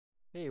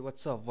Hey,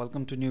 what's up?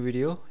 Welcome to new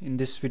video. In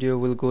this video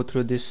we'll go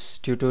through this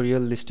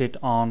tutorial listed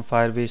on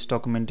Firebase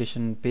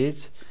documentation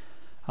page.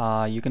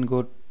 You can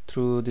go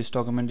through this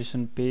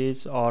documentation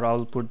page or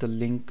I'll put the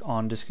link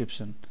on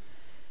description.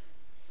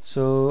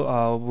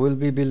 So we'll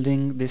be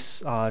building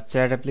this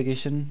chat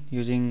application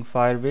using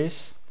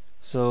Firebase.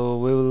 So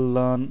we will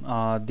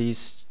learn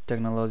these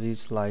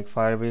technologies like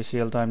Firebase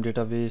real-time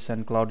database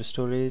and cloud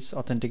storage,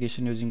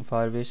 authentication using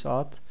Firebase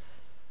Auth,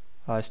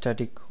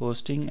 static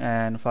hosting,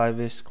 and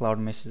Firebase cloud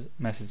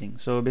messaging.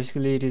 So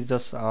basically it is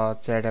just a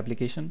chat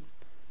application.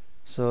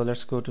 So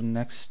let's go to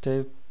next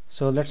step.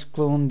 So let's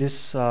clone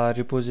this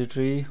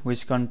repository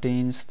which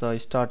contains the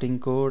starting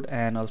code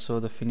and also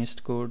the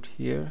finished code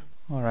here.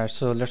 Alright,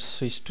 so let's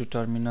switch to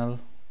terminal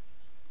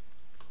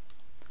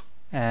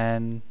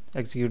and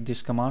execute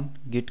this command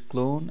git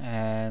clone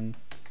and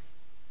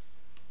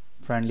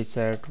friendly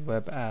chat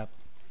web app.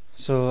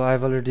 So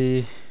I've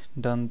already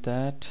done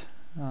that.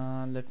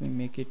 Let me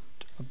make it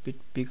a bit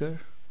bigger.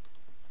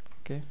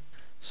 Okay,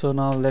 so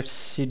now let's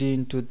cd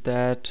into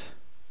that.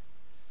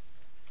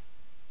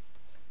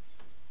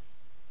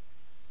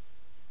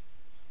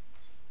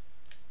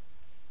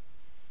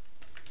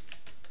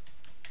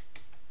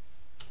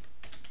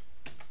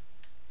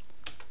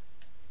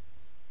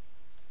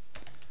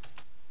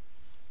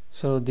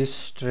 So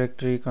this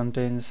directory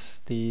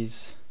contains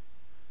these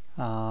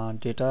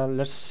data.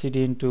 Let's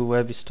cd into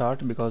web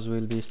start because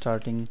we'll be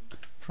starting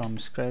from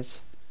scratch.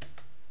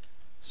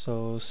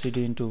 So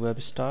cd into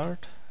web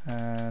start,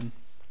 and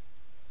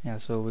yeah,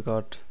 so we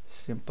got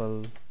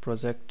simple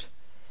project.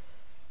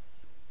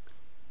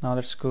 Now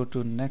let's go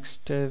to next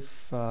step,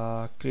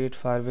 create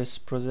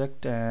Firebase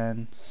project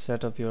and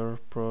set up your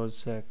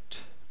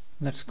project.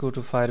 Let's go to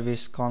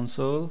Firebase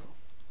console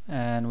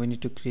and we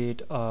need to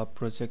create a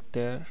project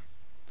there.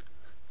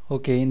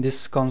 Okay, in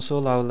this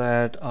console I will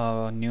add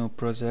a new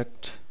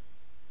project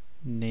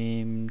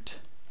named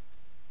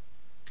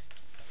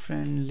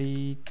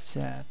friendly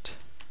chat.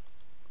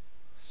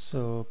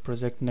 So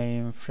project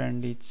name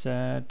friendly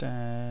chat,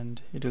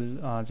 and it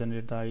will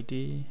generate the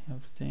ID.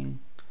 Everything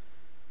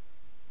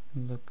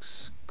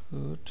looks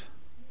good.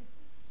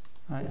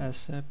 I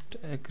accept,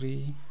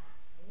 agree.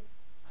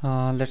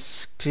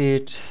 Let's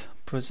create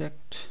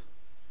project.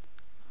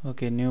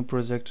 Okay, new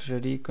project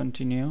ready,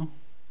 continue.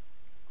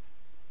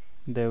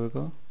 There we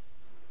go.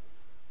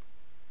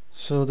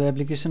 So the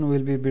application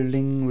we'll be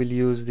building will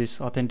use this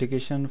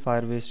authentication,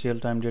 Firebase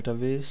real-time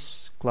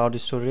database,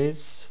 cloud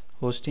storage,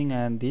 hosting,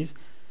 and these.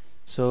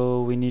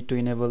 So we need to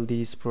enable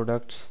these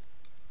products.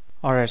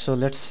 Alright, so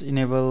let's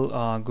enable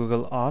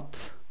Google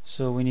Auth.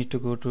 So we need to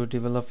go to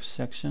develop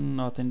section,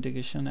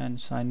 authentication and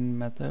sign in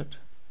method.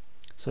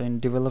 So in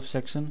develop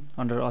section,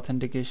 under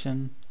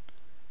authentication,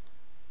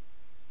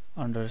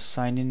 under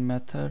sign in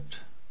method,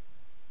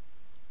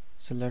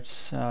 so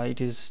let's it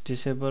is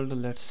disabled,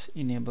 let's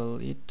enable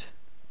it.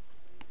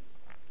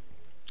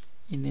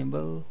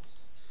 Enable.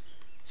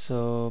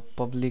 So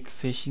public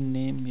facing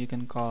name, you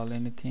can call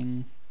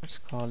anything. Let's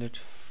call it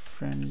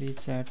friendly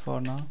chat for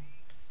now.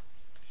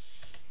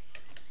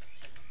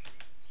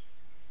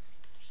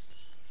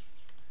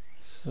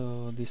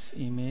 So this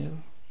email.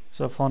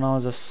 So for now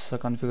just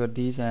configure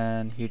these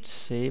and hit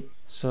save.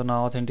 So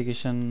now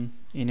authentication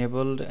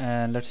enabled,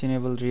 and let's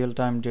enable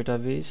real-time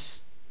database.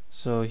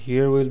 So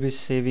here we'll be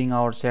saving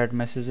our chat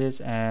messages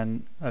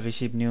and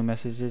receive new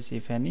messages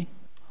if any.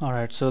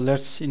 Alright, so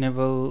let's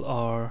enable,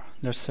 or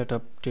let's set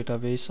up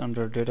database.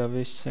 Under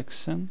database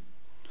section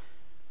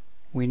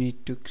we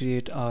need to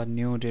create a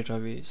new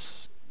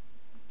database.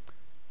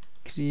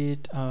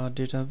 Create a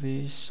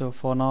database. So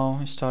for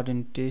now start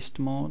in test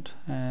mode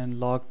and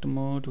logged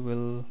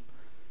mode.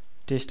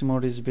 Test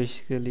mode is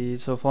basically,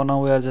 so for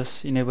now we are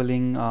just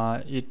enabling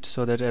it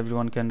so that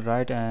everyone can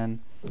write, and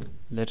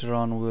later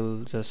on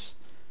we'll just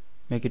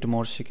make it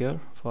more secure.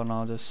 For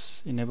now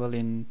just enable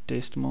in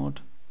test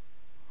mode.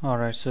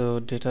 Alright, so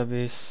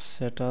database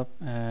setup,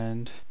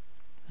 and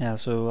yeah,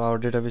 so our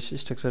database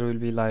structure will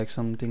be like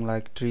something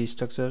like tree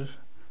structure,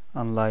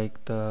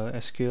 unlike the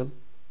SQL.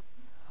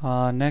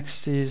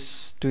 Next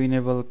is to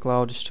enable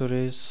cloud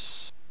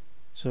storage.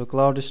 So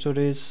cloud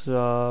storage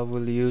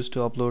will use to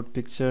upload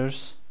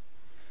pictures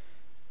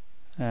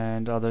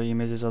and other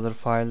images, other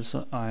files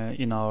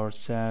in our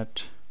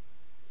chat.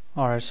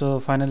 Alright, so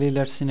finally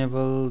let's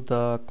enable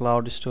the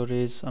cloud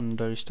storage.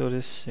 Under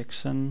storage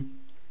section,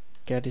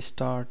 get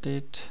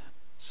started.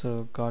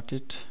 So got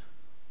it.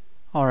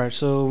 Alright,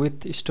 so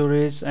with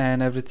storage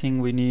and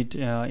everything we need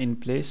in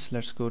place,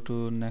 let's go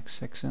to next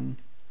section.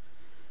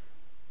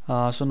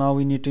 So now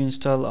we need to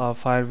install a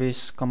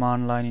Firebase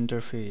command line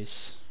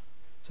interface.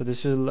 So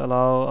this will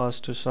allow us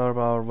to serve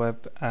our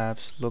web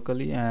apps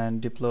locally and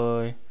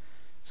deploy.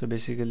 So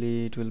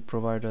basically it will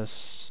provide us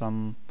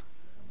some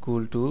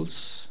cool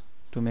tools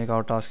to make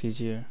our task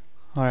easier.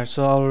 Alright,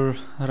 so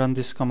I'll run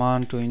this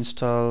command to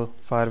install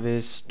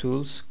Firebase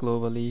tools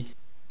globally.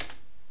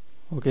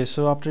 Okay,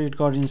 so after it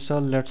got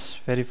installed, let's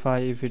verify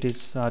if it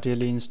is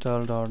really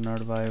installed or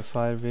not by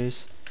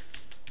Firebase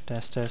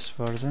test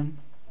version.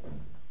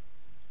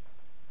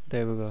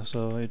 There we go.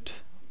 So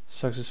it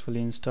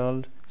successfully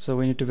installed. So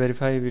we need to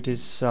verify if it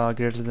is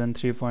greater than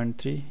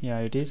 3.3. Yeah,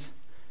 it is.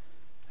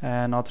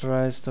 And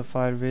authorize the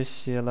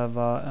Firebase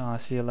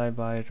CLI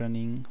by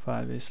running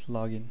Firebase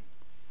login.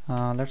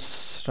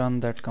 Let's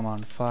run that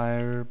command,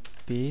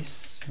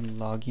 Firebase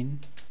login.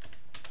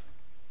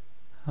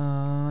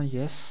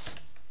 Yes.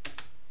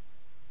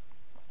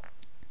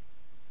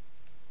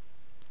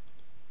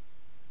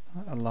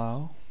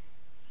 Allow.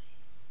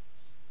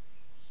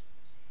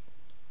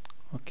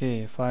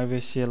 Okay,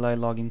 Firebase CLI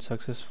login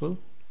successful.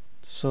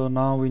 So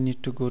now we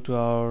need to go to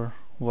our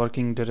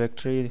working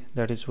directory,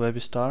 that is web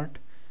start,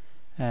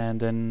 and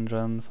then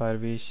run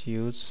Firebase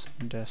use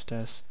dash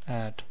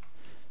add.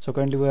 So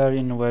currently we are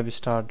in web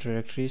start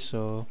directory,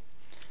 so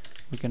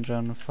we can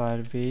run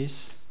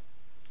Firebase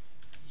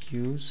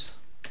use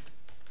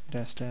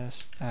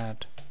dash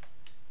add.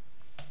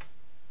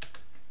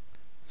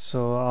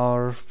 So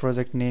our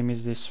project name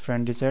is this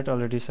friendly chat,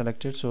 already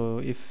selected. So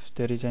if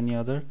there is any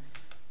other,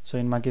 so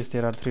in my case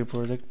there are 3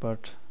 projects,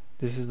 but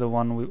this is the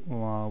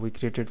one we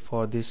created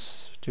for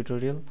this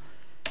tutorial.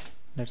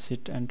 Let's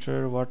hit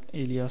enter. What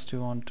alias do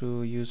you want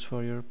to use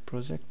for your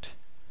project?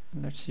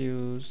 Let's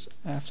use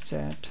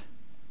fchat.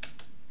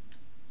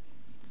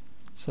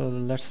 So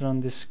let's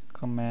run this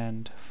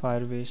command,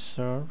 Firebase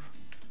serve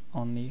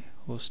only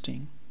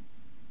hosting.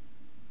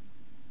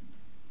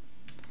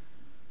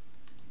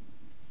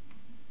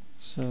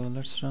 So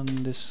let's run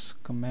this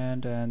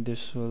command, and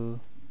this will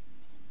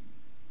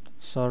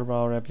serve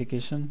our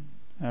application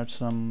at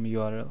some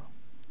URL.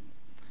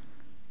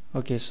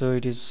 Okay, so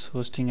it is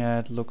hosting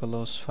at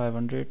localhost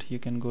 500. You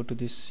can go to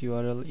this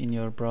URL in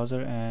your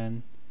browser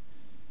and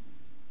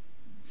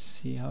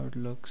see how it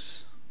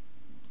looks.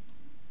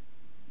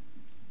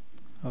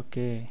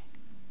 Okay,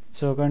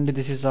 so currently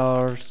this is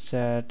our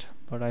chat,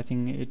 but I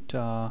think it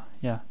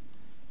yeah,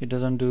 it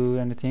doesn't do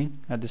anything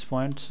at this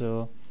point,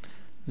 so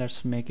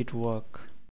let's make it work.